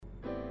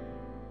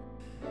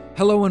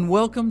Hello and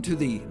welcome to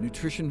the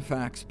Nutrition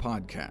Facts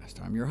Podcast.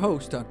 I'm your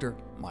host, Dr.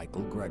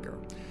 Michael Greger.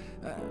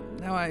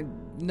 Now, I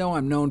know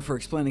I'm known for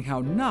explaining how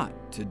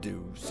not to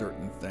do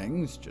certain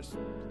things. Just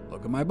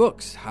look at my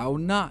books, How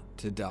Not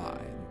to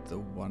Die. The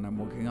one I'm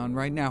working on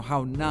right now,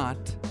 How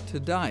Not to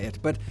Diet.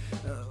 But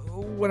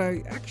what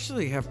I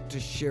actually have to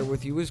share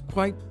with you is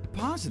quite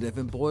positive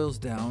and boils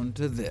down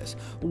to this.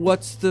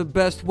 What's the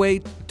best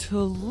way to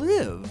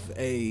live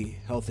a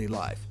healthy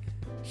life?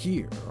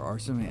 Here are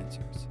some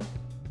answers.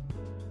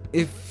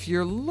 If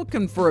you're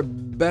looking for a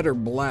better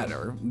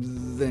bladder,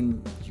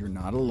 then you're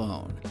not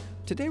alone.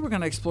 Today we're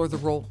going to explore the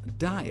role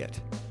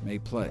diet may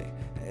play.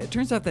 It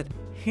turns out that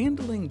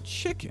handling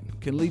chicken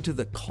can lead to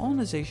the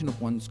colonization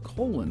of one's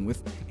colon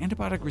with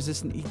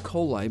antibiotic-resistant E.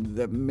 coli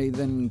that may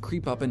then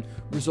creep up and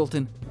result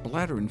in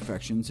bladder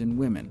infections in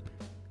women.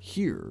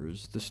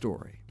 Here's the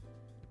story.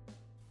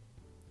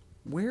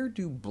 Where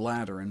do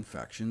bladder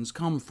infections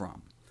come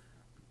from?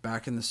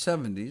 Back in the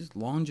 70s,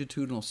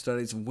 longitudinal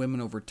studies of women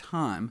over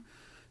time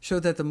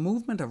showed that the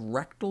movement of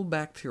rectal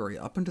bacteria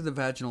up into the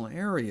vaginal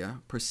area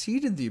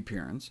preceded the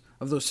appearance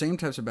of those same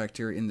types of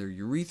bacteria in their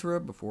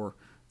urethra before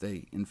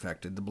they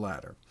infected the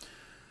bladder.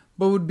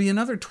 But it would be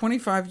another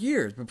 25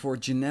 years before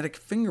genetic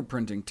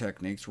fingerprinting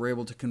techniques were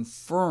able to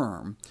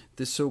confirm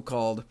this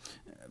so-called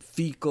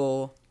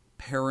fecal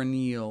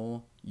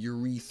perineal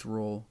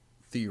urethral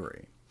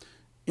theory,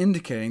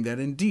 indicating that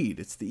indeed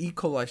it's the E.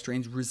 coli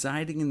strains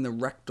residing in the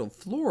rectal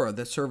flora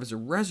that serve as a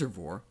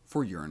reservoir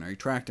for urinary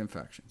tract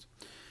infections.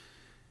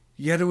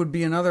 Yet it would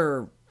be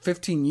another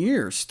 15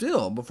 years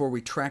still before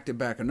we tracked it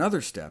back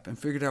another step and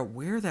figured out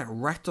where that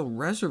rectal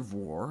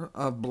reservoir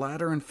of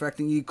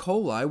bladder-infecting E.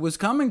 coli was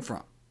coming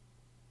from.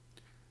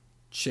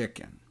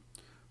 Chicken.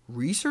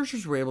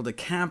 Researchers were able to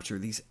capture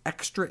these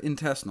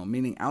extra-intestinal,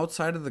 meaning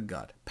outside of the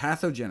gut,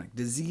 pathogenic,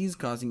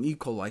 disease-causing E.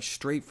 coli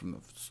straight from the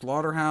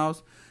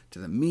slaughterhouse to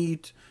the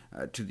meat,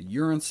 to the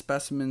urine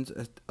specimens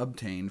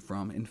obtained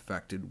from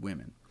infected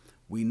women.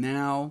 We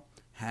now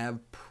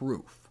have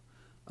proof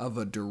of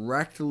a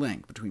direct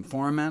link between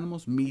farm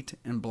animals, meat,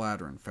 and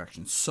bladder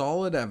infections.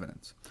 Solid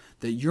evidence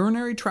that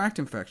urinary tract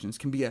infections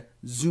can be a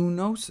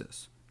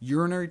zoonosis,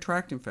 urinary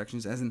tract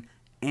infections as an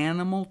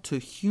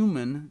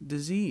animal-to-human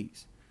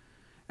disease.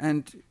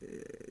 And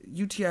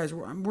UTIs,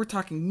 we're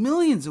talking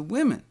millions of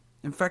women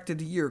infected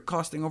a year,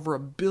 costing over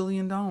 $1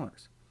 billion.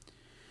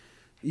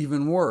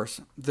 Even worse,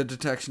 the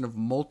detection of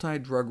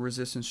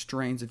multi-drug-resistant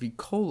strains of E.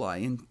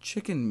 coli in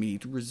chicken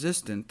meat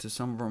resistant to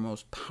some of our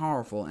most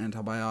powerful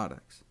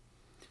antibiotics.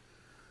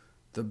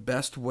 The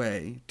best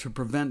way to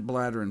prevent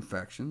bladder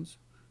infections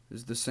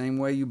is the same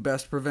way you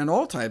best prevent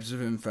all types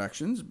of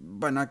infections,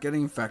 by not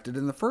getting infected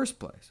in the first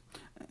place.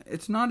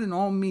 It's not in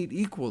all meat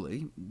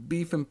equally.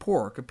 Beef and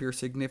pork appear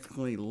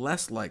significantly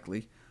less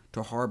likely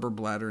to harbor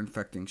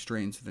bladder-infecting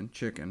strains than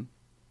chicken.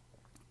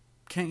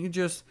 Can't you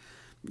just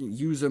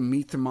use a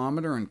meat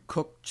thermometer and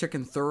cook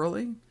chicken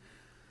thoroughly?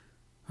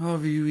 Oh,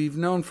 we've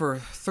known for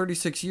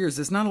 36 years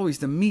it's not always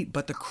the meat,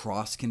 but the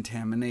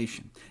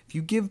cross-contamination. If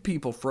you give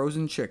people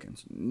frozen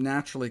chickens,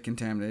 naturally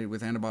contaminated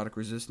with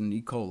antibiotic-resistant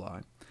E.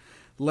 coli,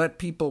 let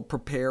people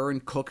prepare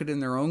and cook it in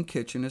their own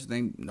kitchen as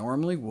they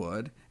normally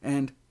would,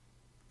 and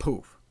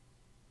poof,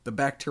 the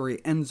bacteria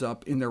ends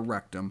up in their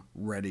rectum,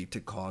 ready to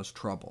cause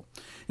trouble.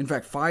 In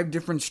fact, 5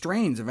 different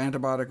strains of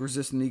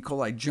antibiotic-resistant E.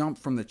 coli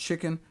jumped from the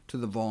chicken to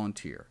the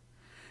volunteer.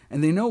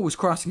 And they know it was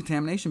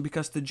cross-contamination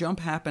because the jump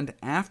happened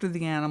after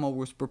the animal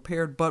was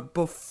prepared, but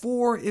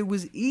before it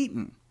was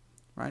eaten.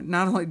 Right?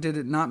 Not only did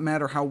it not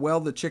matter how well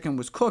the chicken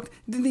was cooked,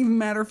 it didn't even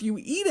matter if you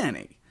eat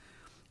any.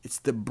 It's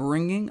the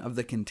bringing of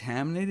the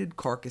contaminated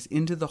carcass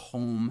into the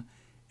home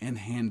and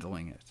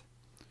handling it.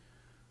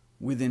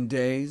 Within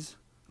days,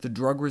 the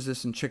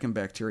drug-resistant chicken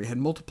bacteria had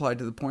multiplied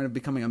to the point of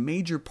becoming a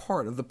major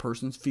part of the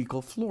person's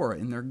fecal flora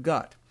in their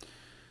gut.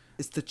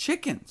 It's the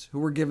chickens who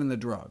were given the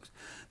drugs.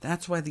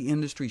 That's why the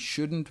industry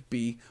shouldn't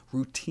be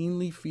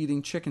routinely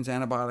feeding chickens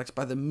antibiotics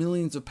by the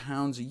millions of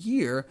pounds a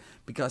year,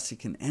 because it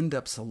can end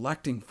up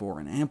selecting for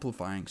and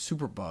amplifying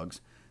superbugs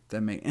that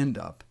may end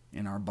up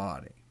in our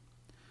body.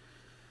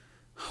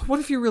 What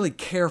if you're really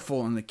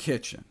careful in the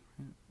kitchen?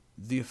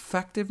 The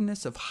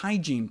effectiveness of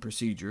hygiene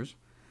procedures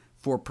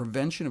for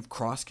prevention of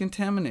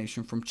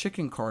cross-contamination from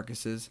chicken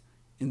carcasses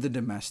in the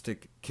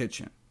domestic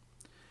kitchen.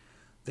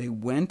 They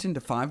went into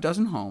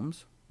 6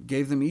 homes,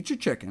 gave them each a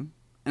chicken,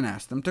 and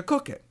asked them to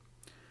cook it.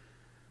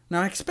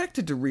 Now, I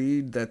expected to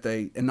read that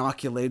they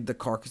inoculated the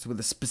carcass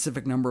with a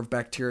specific number of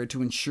bacteria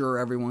to ensure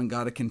everyone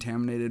got a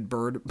contaminated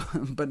bird,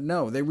 but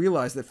no, they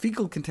realized that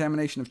fecal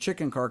contamination of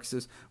chicken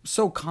carcasses was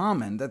so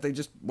common that they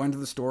just went to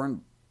the store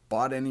and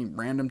bought any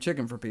random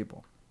chicken for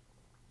people.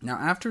 Now,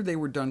 after they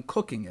were done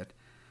cooking it,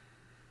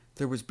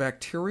 there was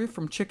bacteria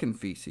from chicken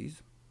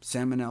feces,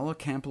 Salmonella,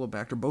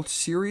 Campylobacter, both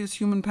serious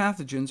human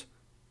pathogens,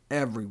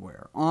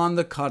 everywhere, on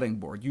the cutting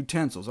board,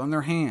 utensils, on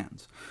their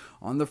hands,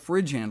 on the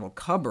fridge handle,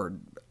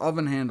 cupboard,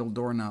 oven handle,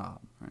 doorknob.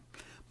 Right?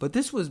 But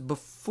this was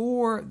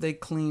before they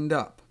cleaned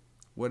up.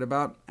 What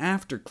about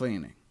after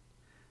cleaning?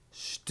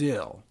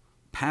 Still,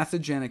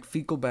 pathogenic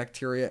fecal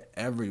bacteria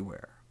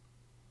everywhere.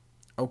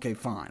 Okay,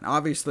 fine.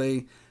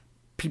 Obviously,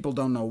 people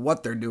don't know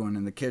what they're doing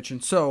in the kitchen,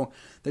 so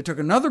they took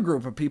another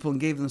group of people and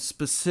gave them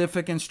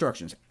specific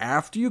instructions.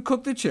 After you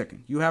cook the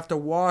chicken, you have to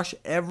wash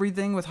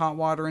everything with hot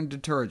water and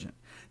detergent.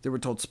 They were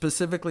told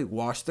specifically,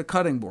 wash the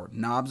cutting board,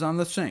 knobs on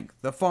the sink,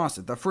 the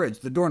faucet, the fridge,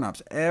 the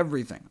doorknobs,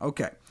 everything.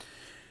 Okay.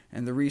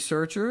 And the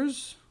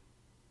researchers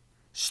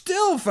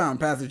still found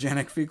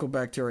pathogenic fecal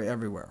bacteria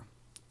everywhere.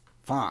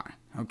 Fine.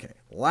 Okay.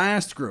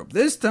 Last group.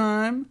 This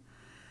time,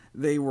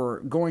 they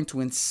were going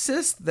to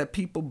insist that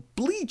people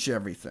bleach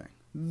everything.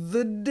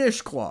 The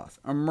dishcloth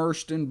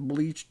immersed in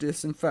bleach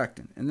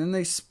disinfectant, and then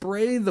they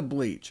spray the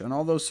bleach on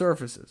all those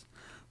surfaces.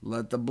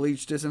 Let the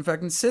bleach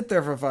disinfectant sit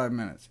there for 5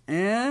 minutes,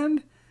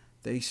 and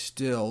they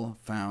still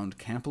found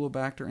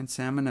Campylobacter and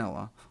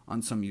Salmonella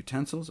on some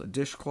utensils, a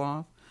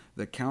dishcloth,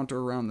 the counter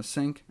around the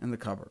sink, and the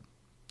cupboard.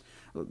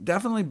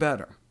 Definitely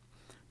better,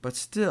 but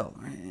still,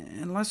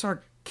 unless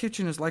our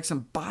kitchen is like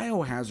some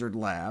biohazard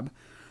lab,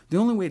 the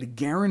only way to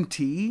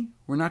guarantee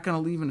we're not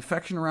going to leave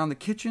infection around the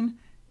kitchen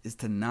is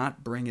to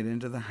not bring it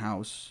into the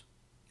house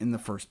in the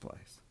first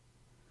place.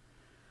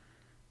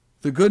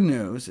 The good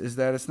news is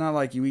that it's not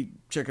like you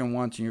eat chicken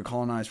once and you're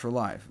colonized for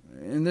life.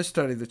 In this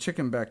study, the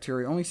chicken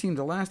bacteria only seemed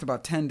to last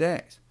about 10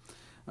 days.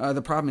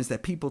 The problem is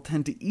that people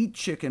tend to eat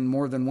chicken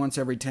more than once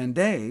every 10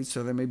 days,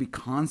 so they may be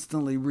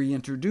constantly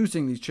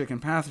reintroducing these chicken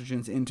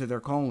pathogens into their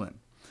colon.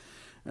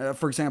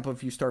 For example,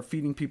 if you start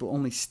feeding people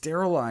only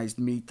sterilized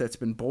meat that's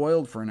been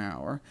boiled for an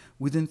hour,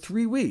 within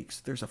 3 weeks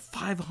there's a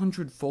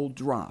 500-fold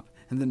drop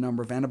in the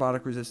number of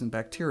antibiotic-resistant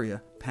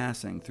bacteria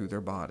passing through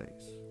their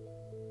bodies.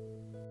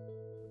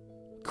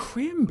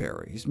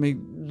 Cranberries may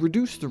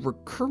reduce the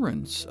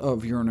recurrence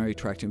of urinary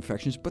tract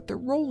infections, but their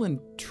role in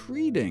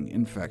treating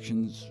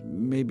infections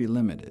may be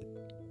limited.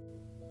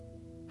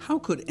 How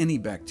could any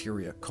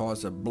bacteria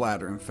cause a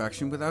bladder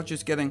infection without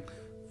just getting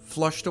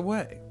flushed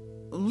away?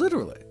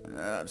 Literally.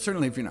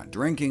 Certainly if you're not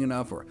drinking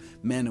enough, or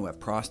men who have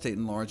prostate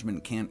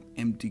enlargement can't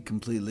empty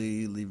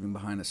completely, leaving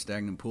behind a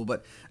stagnant pool.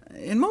 But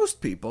in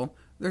most people,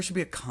 there should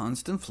be a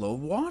constant flow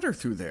of water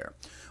through there.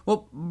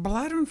 Well,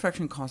 bladder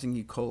infection-causing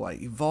E.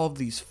 coli evolved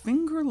these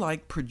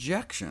finger-like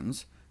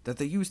projections that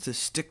they use to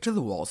stick to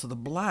the walls of the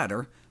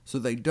bladder so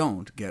they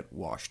don't get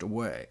washed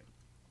away.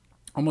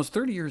 Almost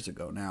 30 years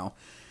ago now,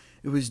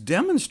 it was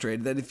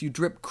demonstrated that if you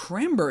drip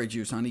cranberry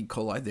juice on E.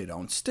 coli, they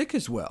don't stick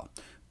as well.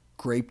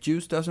 Grape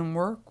juice doesn't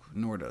work,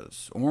 nor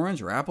does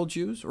orange or apple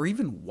juice, or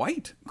even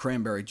white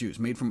cranberry juice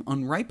made from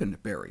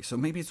unripened berries, so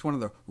maybe it's one of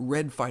the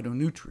red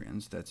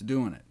phytonutrients that's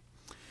doing it.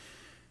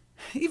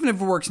 Even if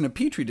it works in a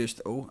Petri dish,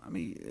 though,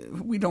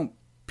 we don't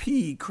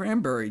pee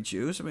cranberry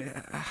juice.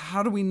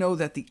 How do we know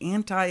that the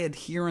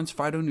anti-adherence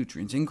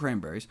phytonutrients in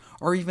cranberries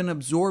are even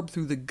absorbed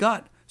through the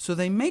gut so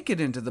they make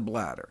it into the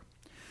bladder?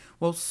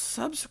 Well,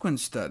 subsequent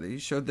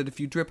studies showed that if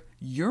you drip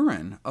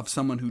urine of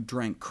someone who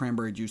drank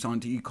cranberry juice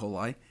onto E.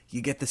 coli,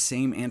 you get the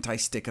same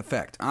anti-stick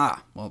effect.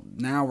 Well,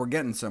 now we're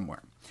getting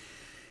somewhere.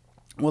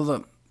 Well,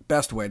 the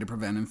best way to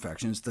prevent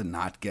infection is to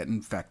not get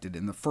infected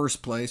in the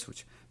first place,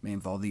 which may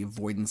involve the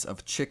avoidance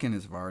of chicken,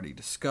 as I've already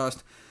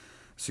discussed,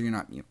 so you're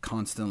not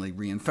constantly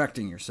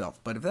reinfecting yourself.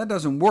 But if that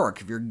doesn't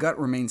work, if your gut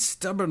remains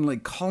stubbornly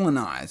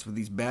colonized with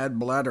these bad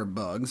bladder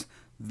bugs,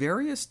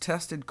 various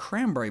tested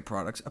cranberry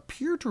products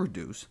appear to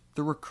reduce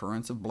the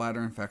recurrence of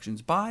bladder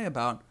infections by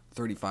about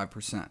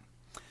 35%.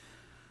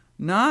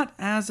 Not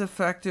as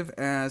effective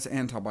as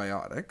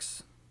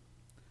antibiotics,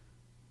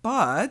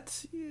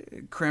 but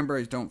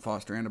cranberries don't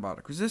foster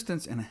antibiotic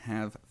resistance and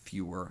have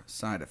fewer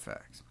side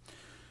effects.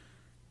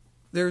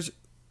 There's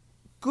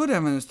good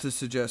evidence to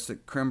suggest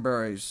that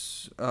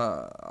cranberries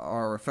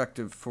are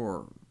effective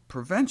for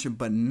prevention,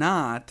 but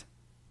not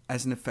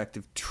as an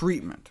effective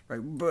treatment.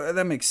 Right? But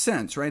that makes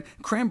sense, right?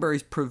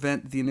 Cranberries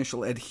prevent the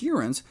initial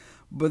adherence,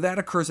 but that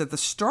occurs at the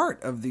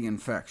start of the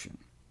infection.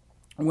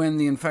 When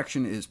the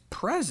infection is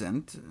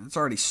present, it's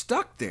already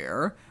stuck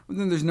there,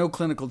 then there's no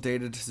clinical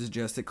data to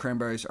suggest that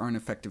cranberries aren't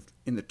effective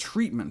in the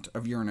treatment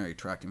of urinary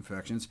tract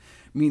infections,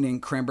 meaning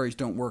cranberries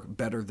don't work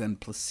better than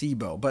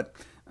placebo. But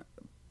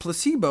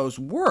placebos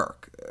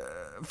work.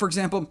 For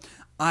example,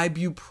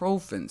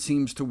 ibuprofen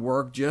seems to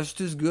work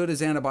just as good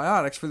as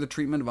antibiotics for the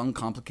treatment of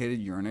uncomplicated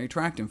urinary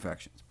tract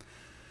infections.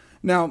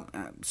 Now,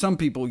 some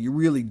people you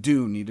really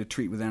do need to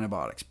treat with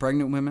antibiotics.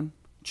 Pregnant women,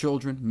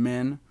 children,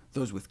 men,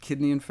 those with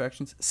kidney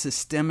infections,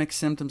 systemic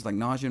symptoms like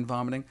nausea and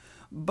vomiting.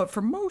 But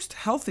for most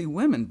healthy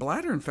women,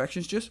 bladder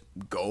infections just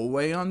go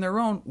away on their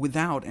own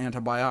without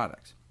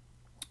antibiotics.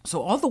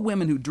 So all the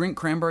women who drink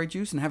cranberry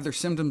juice and have their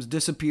symptoms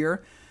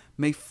disappear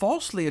may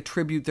falsely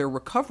attribute their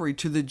recovery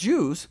to the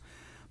juice,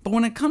 but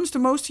when it comes to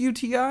most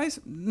UTIs,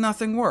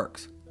 nothing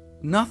works.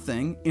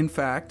 Nothing, in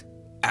fact,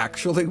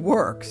 actually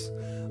works,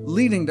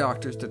 leading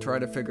doctors to try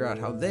to figure out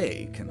how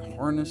they can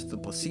harness the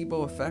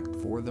placebo effect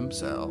for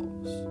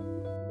themselves.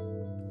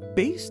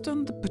 Based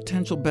on the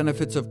potential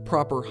benefits of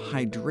proper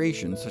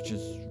hydration, such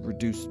as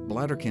reduced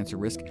bladder cancer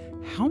risk,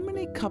 how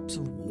many cups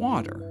of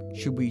water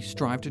should we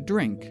strive to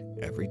drink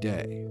every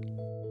day?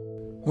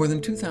 More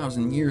than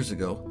 2,000 years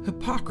ago,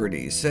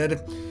 Hippocrates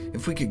said,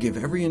 if we could give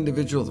every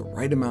individual the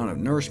right amount of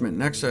nourishment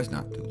and exercise,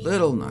 not too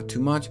little, not too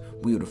much,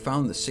 we would have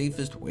found the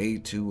safest way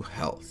to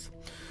health.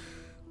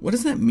 What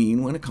does that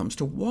mean when it comes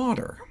to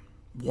water?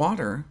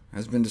 Water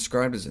has been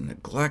described as a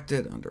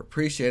neglected,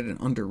 underappreciated,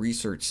 and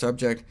under-researched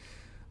subject,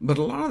 but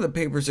a lot of the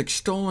papers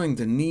extolling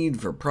the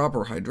need for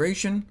proper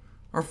hydration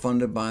are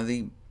funded by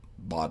the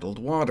bottled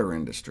water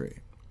industry.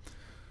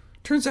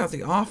 Turns out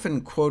the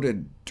often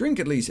quoted "drink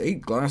at least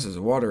 8 glasses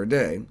of water a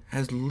day"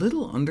 has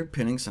little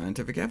underpinning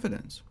scientific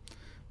evidence.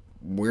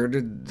 Where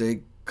did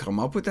they come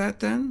up with that,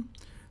 then?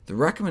 The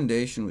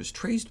recommendation was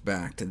traced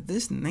back to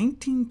this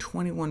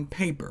 1921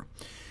 paper,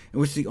 in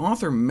which the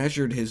author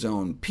measured his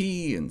own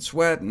pee and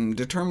sweat and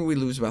determined we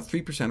lose about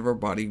 3% of our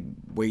body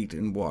weight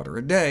in water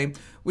a day,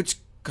 which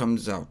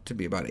comes out to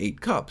be about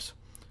 8 cups.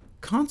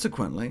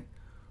 Consequently,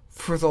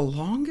 for the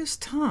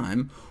longest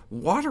time,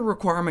 water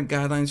requirement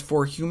guidelines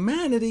for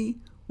humanity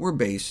were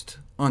based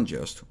on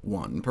just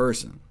one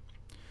person.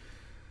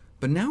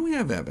 But now we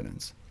have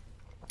evidence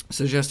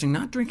suggesting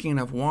not drinking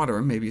enough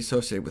water may be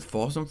associated with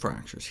falls and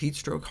fractures, heat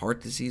stroke,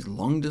 heart disease,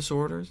 lung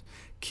disorders,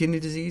 kidney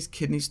disease,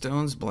 kidney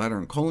stones, bladder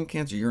and colon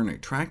cancer, urinary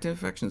tract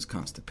infections,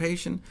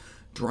 constipation,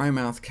 dry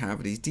mouth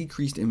cavities,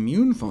 decreased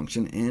immune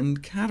function,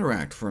 and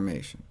cataract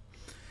formation.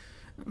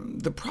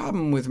 The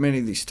problem with many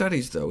of these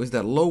studies, though, is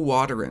that low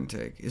water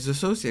intake is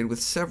associated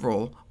with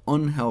several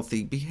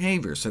unhealthy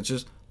behaviors, such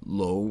as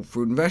low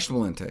fruit and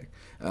vegetable intake,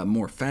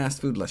 more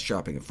fast food, less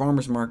shopping at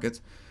farmers markets.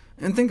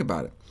 And think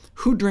about it.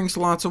 Who drinks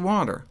lots of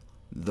water?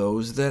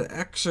 Those that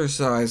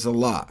exercise a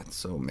lot,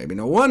 so maybe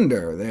no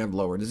wonder they have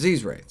lower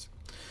disease rates.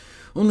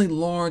 Only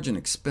large and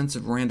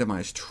expensive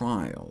randomized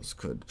trials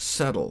could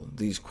settle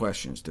these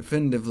questions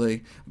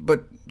definitively,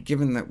 but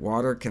given that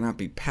water cannot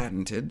be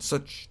patented,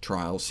 such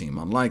trials seem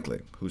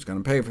unlikely. Who's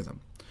going to pay for them?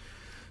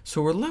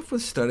 So we're left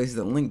with studies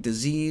that link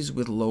disease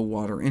with low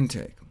water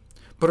intake.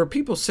 But are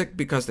people sick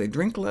because they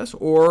drink less,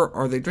 or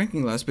are they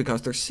drinking less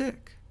because they're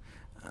sick?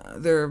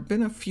 There have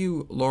been a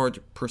few large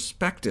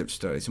prospective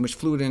studies in which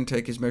fluid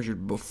intake is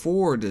measured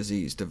before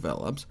disease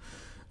develops.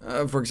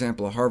 For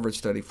example, a Harvard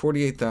study,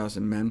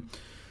 48,000 men,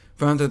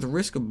 found that the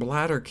risk of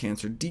bladder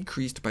cancer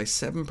decreased by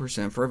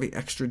 7% for every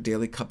extra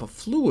daily cup of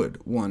fluid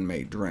one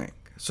may drink.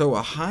 So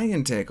a high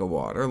intake of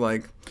water,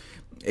 like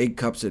 8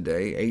 cups a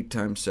day, 8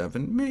 times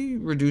 7, may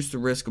reduce the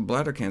risk of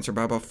bladder cancer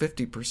by about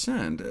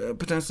 50%,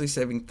 potentially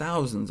saving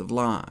thousands of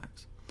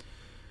lives.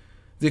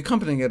 The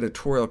accompanying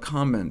editorial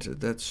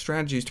commented that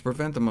strategies to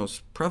prevent the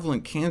most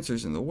prevalent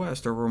cancers in the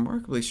West are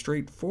remarkably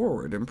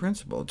straightforward in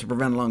principle. To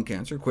prevent lung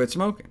cancer, quit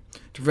smoking.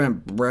 To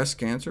prevent breast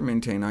cancer,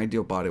 maintain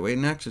ideal body weight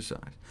and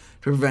exercise.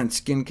 To prevent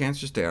skin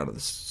cancer, stay out of the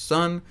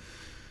sun.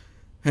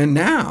 And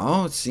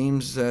now it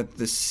seems that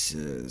this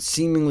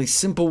seemingly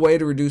simple way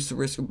to reduce the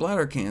risk of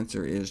bladder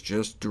cancer is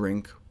just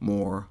drink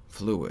more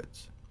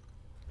fluids.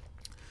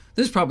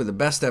 This is probably the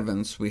best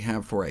evidence we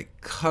have for a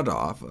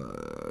cutoff.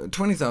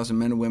 20,000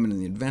 men and women in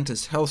the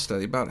Adventist Health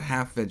Study, about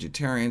half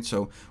vegetarian,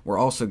 so we're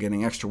also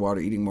getting extra water,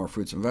 eating more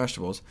fruits and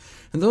vegetables.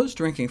 And those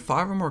drinking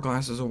 5 or more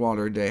glasses of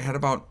water a day had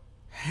about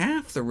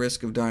half the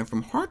risk of dying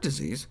from heart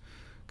disease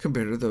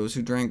compared to those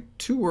who drank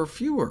 2 or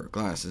fewer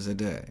glasses a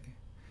day.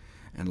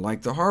 And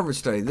like the Harvard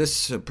study,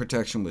 this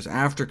protection was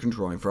after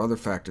controlling for other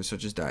factors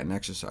such as diet and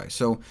exercise.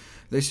 So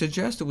they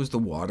suggest it was the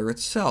water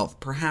itself,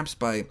 perhaps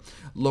by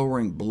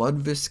lowering blood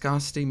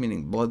viscosity,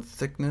 meaning blood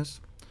thickness.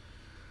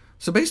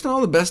 So based on all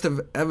the best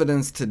of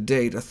evidence to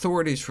date,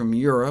 authorities from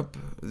Europe,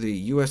 the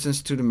U.S.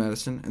 Institute of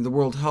Medicine, and the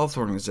World Health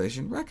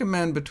Organization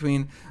recommend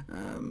between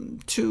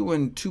 2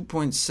 and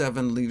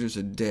 2.7 liters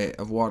a day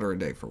of water a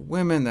day for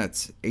women.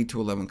 That's 8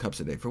 to 11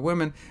 cups a day for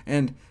women,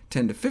 and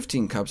 10 to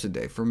 15 cups a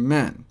day for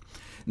men.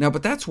 Now,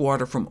 but that's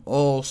water from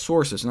all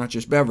sources, not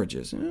just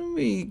beverages.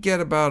 We get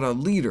about a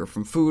liter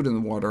from food and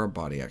the water our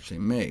body actually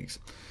makes.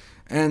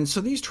 And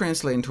so these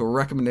translate into a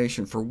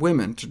recommendation for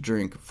women to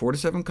drink 4 to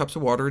 7 cups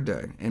of water a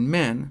day, and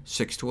men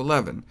 6 to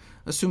 11,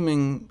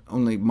 assuming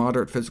only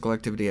moderate physical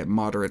activity at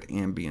moderate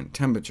ambient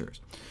temperatures.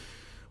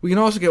 We can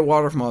also get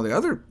water from all the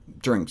other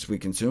drinks we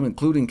consume,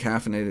 including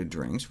caffeinated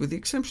drinks, with the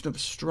exception of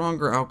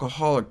stronger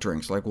alcoholic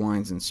drinks like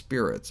wines and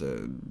spirits.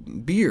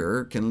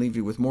 Beer can leave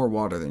you with more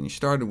water than you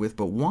started with,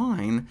 but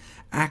wine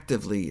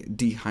actively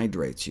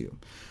dehydrates you.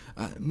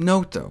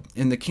 Note, though,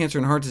 in the cancer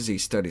and heart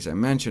disease studies I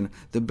mentioned,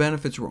 the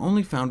benefits were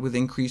only found with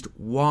increased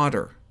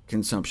water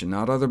consumption,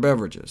 not other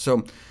beverages.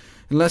 So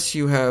unless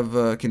you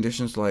have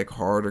conditions like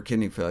heart or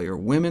kidney failure,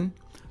 women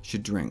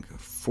should drink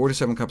 4 to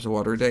 7 cups of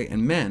water a day,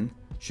 and men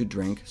should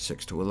drink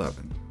 6 to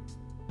 11.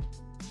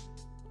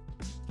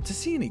 To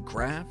see any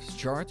graphs,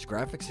 charts,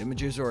 graphics,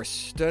 images, or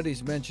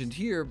studies mentioned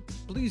here,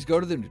 please go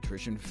to the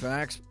Nutrition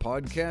Facts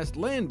podcast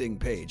landing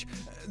page.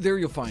 There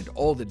you'll find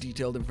all the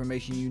detailed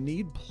information you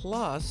need,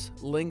 plus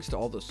links to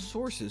all the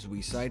sources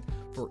we cite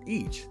for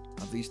each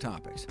of these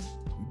topics.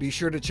 Be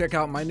sure to check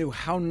out my new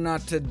How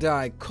Not to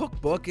Die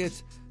cookbook.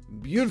 It's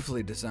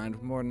beautifully designed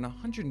with more than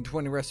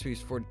 120 recipes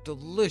for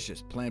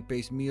delicious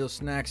plant-based meals,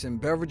 snacks, and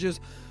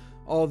beverages,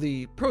 All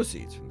the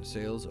proceeds from the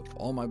sales of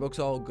all my books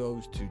all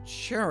goes to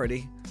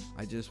charity.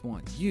 I just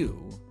want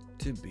you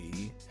to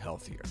be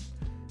healthier.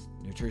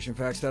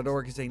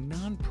 NutritionFacts.org is a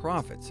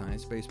non-profit,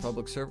 science-based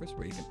public service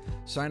where you can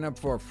sign up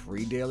for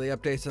free daily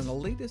updates on the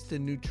latest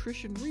in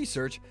nutrition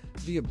research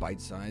via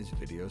bite-sized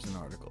videos and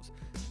articles.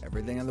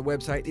 Everything on the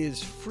website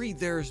is free.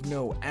 There's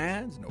no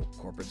ads, no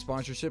corporate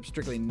sponsorship,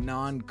 strictly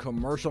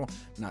non-commercial,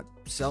 not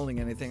selling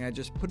anything. I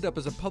just put it up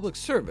as a public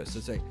service,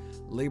 as a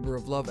labor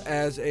of love,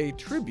 as a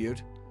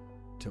tribute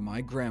to my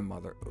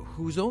grandmother,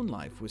 whose own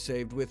life was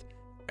saved with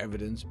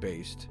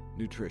evidence-based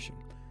nutrition.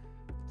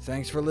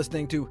 Thanks for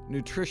listening to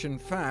Nutrition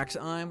Facts.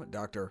 I'm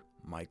Dr.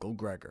 Michael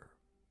Greger.